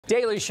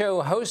Daily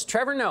Show host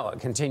Trevor Noah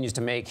continues to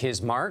make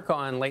his mark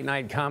on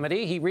late-night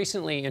comedy. He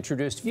recently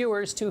introduced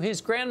viewers to his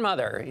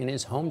grandmother in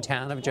his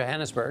hometown of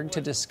Johannesburg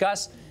to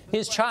discuss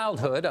his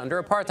childhood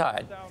under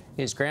apartheid.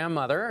 His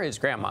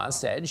grandma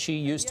said she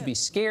used to be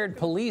scared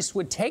police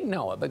would take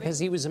Noah because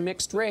he was a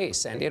mixed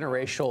race and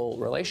interracial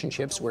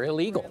relationships were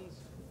illegal.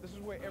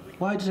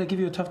 Why did I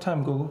give you a tough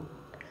time, Gogo?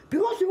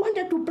 Because we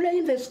wanted to play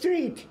in the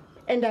street,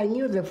 and I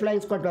knew the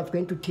flying squad was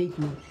going to take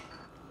me.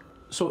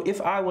 So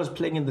if I was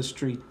playing in the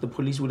street, the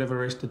police would have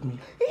arrested me?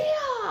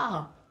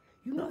 Yeah!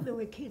 You know, there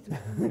were kids.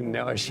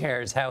 Noah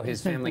shares how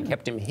his family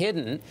kept him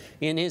hidden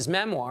in his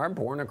memoir,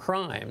 Born a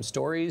Crime,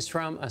 Stories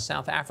from a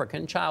South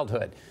African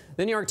Childhood.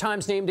 The New York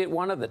Times named it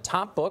one of the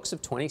top books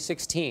of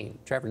 2016.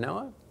 Trevor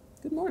Noah,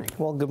 good morning.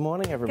 Well, good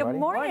morning, everybody. Good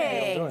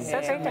morning. So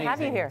great to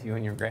have you here. You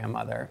and your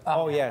grandmother.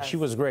 Oh, yeah, she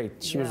was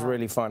great. She was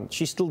really fun.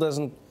 She still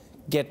doesn't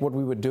get what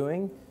we were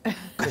doing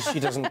because she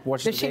doesn't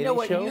watch the Daily Show. Does she know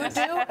what you do?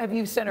 Have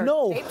you sent her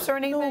tapes or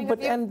anything? No,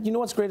 but and you know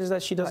what's great is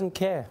that she doesn't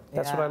care.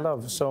 That's what I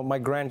love. So my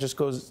grand just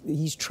goes,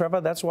 he's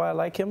Trevor, that's why I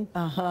like him.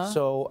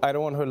 So I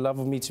don't want her love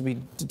of me to be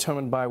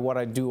determined by what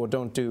I do or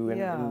don't do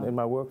in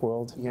my work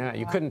world. Yeah,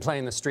 you couldn't play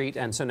in the street,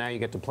 and so now you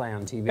get to play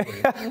on TV.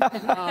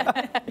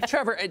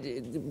 Trevor,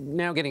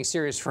 now getting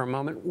serious for a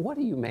moment, what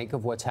do you make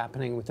of what's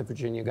happening with the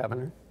Virginia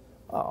governor?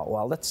 Oh,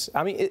 well, it's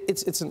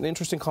an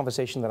interesting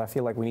conversation that I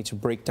feel like we need to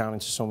break down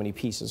into so many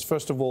pieces.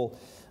 First of all,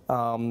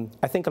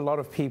 I think a lot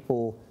of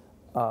people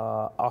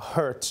are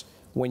hurt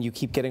when you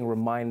keep getting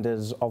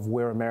reminders of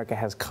where America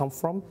has come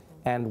from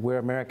and where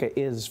America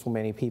is for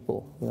many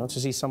people. You know, to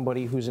see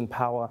somebody who's in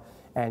power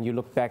and you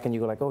look back and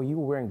you go like, oh, you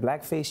were wearing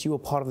blackface, you were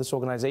part of this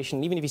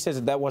organization. Even if he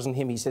says that wasn't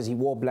him, he says he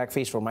wore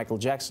blackface for a Michael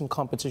Jackson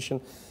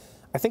competition.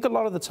 I think a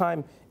lot of the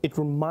time it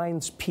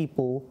reminds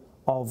people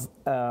of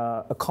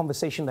a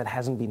conversation that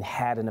hasn't been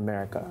had in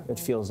America, it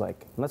feels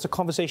like. And that's a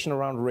conversation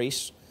around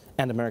race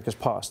and America's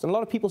past. And a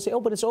lot of people say,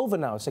 oh, but it's over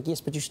now. It's like, yes,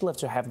 but you still have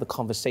to have the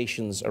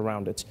conversations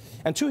around it.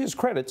 And to his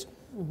credit,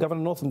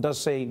 Governor Northam does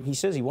say, he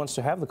says he wants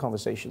to have the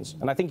conversations.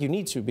 And I think you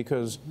need to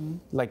because,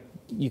 like,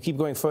 you keep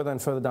going further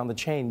and further down the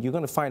chain, you're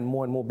going to find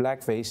more and more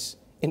blackface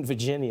in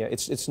Virginia.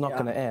 It's not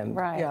going to end.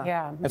 Right,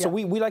 And so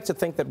we like to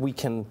think that we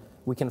can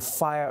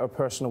fire a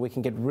person or we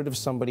can get rid of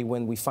somebody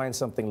when we find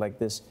something like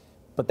this.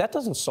 But that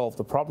doesn't solve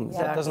the problem.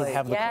 That doesn't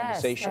have the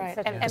conversation. Right.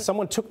 And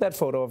someone took that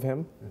photo of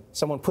him.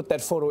 Someone put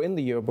that photo in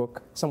the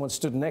yearbook. Someone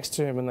stood next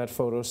to him in that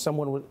photo.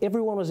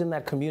 Everyone was in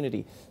that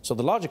community. So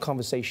the larger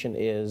conversation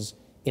is,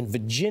 in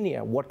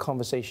Virginia, what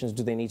conversations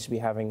do they need to be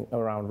having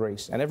around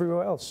race and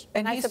everywhere else?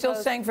 And he's still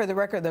saying, for the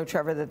record, though,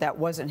 Trevor, that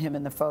wasn't him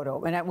in the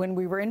photo. And when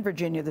we were in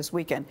Virginia this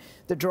weekend,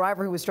 the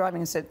driver who was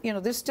driving said, you know,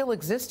 this still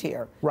exists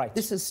here. Right.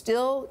 This is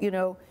still, you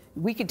know,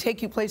 we can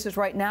take you places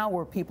right now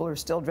where people are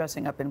still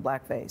dressing up in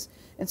blackface.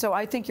 And so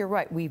I think you're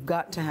right. We've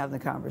got to have the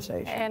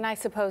conversation. And I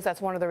suppose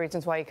that's one of the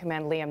reasons why you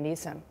commend Liam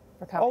Neeson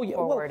for coming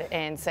forward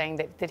and saying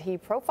that he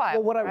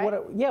profiled.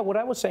 Well, what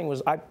I was saying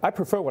was I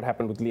prefer what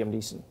happened with Liam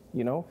Neeson.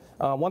 You know,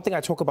 one thing I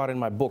talk about in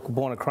my book,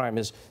 Born a Crime,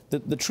 is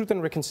the Truth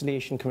and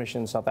Reconciliation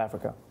Commission in South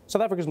Africa.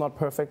 South Africa is not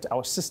perfect.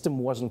 Our system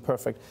wasn't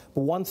perfect.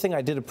 But one thing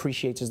I did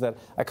appreciate is that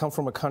I come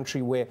from a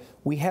country where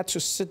we had to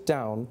sit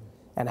down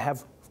and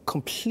have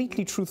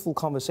completely truthful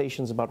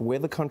conversations about where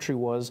the country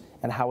was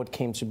and how it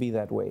came to be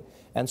that way.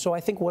 And so I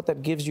think what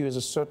that gives you is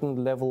a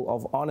certain level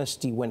of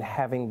honesty when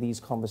having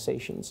these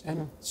conversations.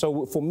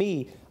 So for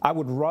me, I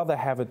would rather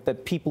have it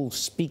that people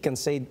speak and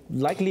say,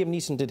 like Liam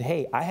Neeson did,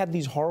 hey, I had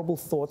these horrible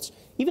thoughts,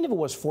 even if it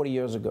was 40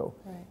 years ago.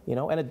 You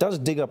know, and it does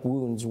dig up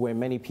wounds where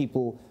many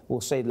people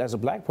will say, as a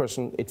black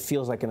person, it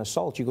feels like an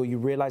assault. You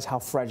realize how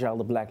fragile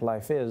the black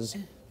life is.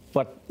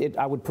 But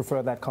I would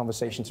prefer that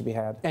conversation to be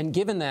had. And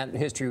given that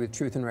history with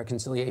Truth and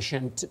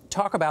Reconciliation,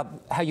 talk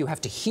about how you have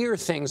to hear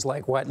things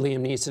like what Liam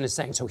Neeson is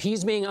saying. So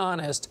he's being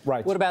honest.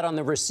 Right. What about on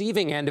the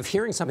receiving end of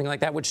hearing something like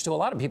that, which to a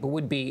lot of people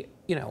would be,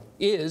 you know,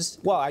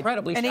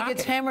 incredibly shocking. And he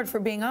gets hammered for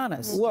being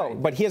honest. Well,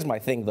 but here's my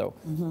thing, though.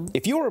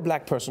 If you're a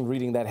black person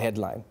reading that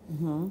headline,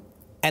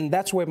 and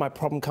that's where my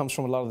problem comes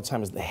from a lot of the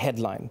time is the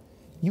headline.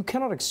 You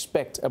cannot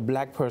expect a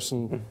black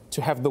person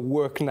to have the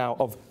work now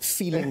of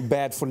feeling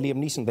bad for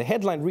Liam Neeson. The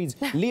headline reads,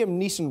 Liam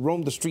Neeson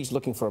roamed the streets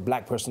looking for a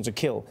black person to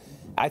kill.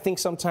 I think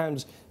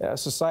sometimes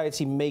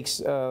society makes,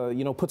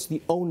 puts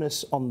the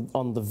onus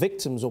on the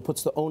victims or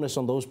puts the onus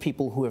on those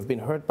people who have been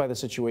hurt by the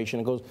situation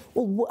and goes,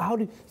 well, how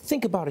do you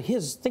think about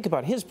his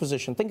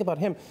position, think about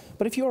him.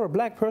 But if you're a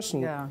black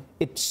person,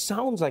 it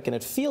sounds like and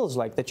it feels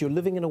like that you're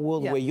living in a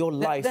world where your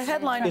life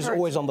is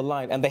always on the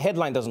line, and the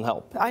headline doesn't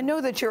help. I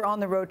know that you're on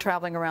the road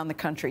traveling around the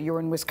country. You were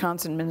in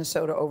Wisconsin,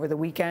 Minnesota over the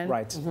weekend.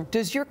 Right.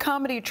 Does your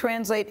comedy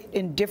translate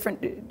in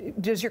different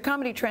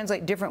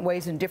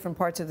ways in different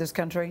parts of this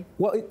country?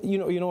 Well,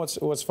 you know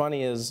what's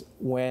funny is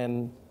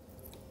when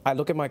I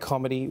look at my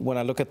comedy, when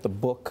I look at the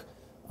book,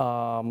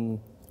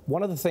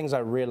 one of the things I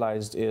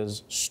realized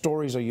is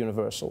stories are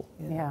universal.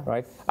 Yeah.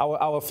 Right?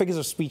 Our figures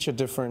of speech are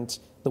different.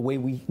 The way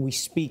we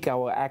speak,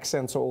 our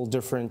accents are all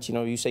different. You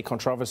know, you say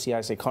controversy,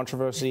 I say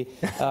controversy.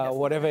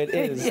 Whatever it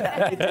is,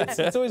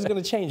 it's always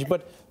going to change.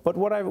 But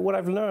what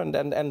I've learned,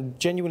 and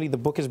genuinely, the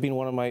book has been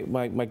one of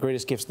my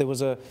greatest gifts. There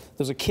was a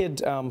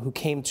kid who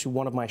came to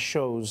one of my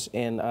shows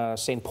in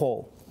St.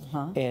 Paul.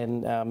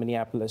 In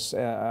Minneapolis,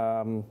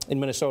 in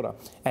Minnesota,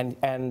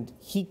 and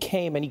he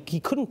came, and he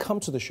couldn't come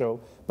to the show,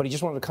 but he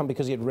just wanted to come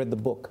because he had read the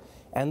book.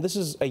 And this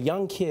is a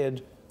young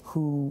kid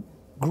who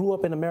grew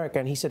up in America,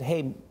 and he said,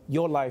 "Hey,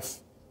 your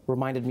life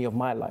reminded me of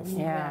my life."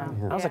 Yeah.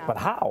 I was like, "But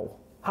how?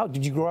 How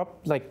did you grow up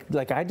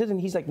like I did?" And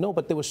he's like, "No,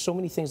 but there were so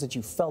many things that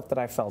you felt that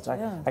I felt.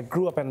 I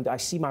grew up and I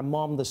see my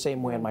mom the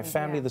same way and my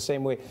family the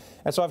same way."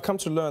 And so I've come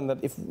to learn that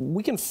if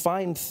we can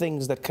find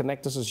things that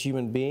connect us as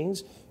human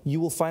beings, you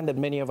will find that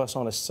many of us are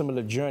on a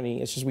similar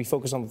journey. It's just we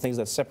focus on the things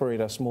that separate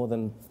us more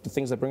than the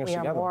things that bring us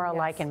together. We are more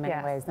alike in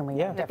many ways than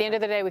we are. At the end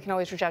of the day, we can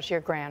always reach out to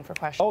your gran for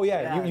questions. Oh,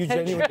 yeah, you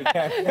genuinely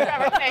can.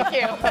 Trevor, thank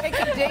you.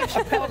 Taking Dave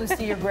Chappelle to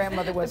see your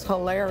grandmother was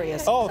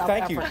hilarious. Oh,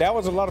 thank you. That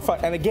was a lot of fun.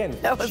 And again,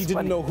 she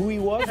didn't know who he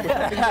was.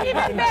 But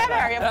Even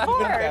better, of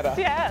course.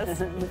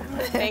 Yes.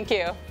 Thank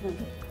you.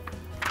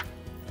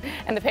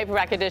 And the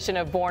paperback edition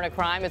of Born a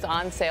Crime is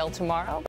on sale tomorrow.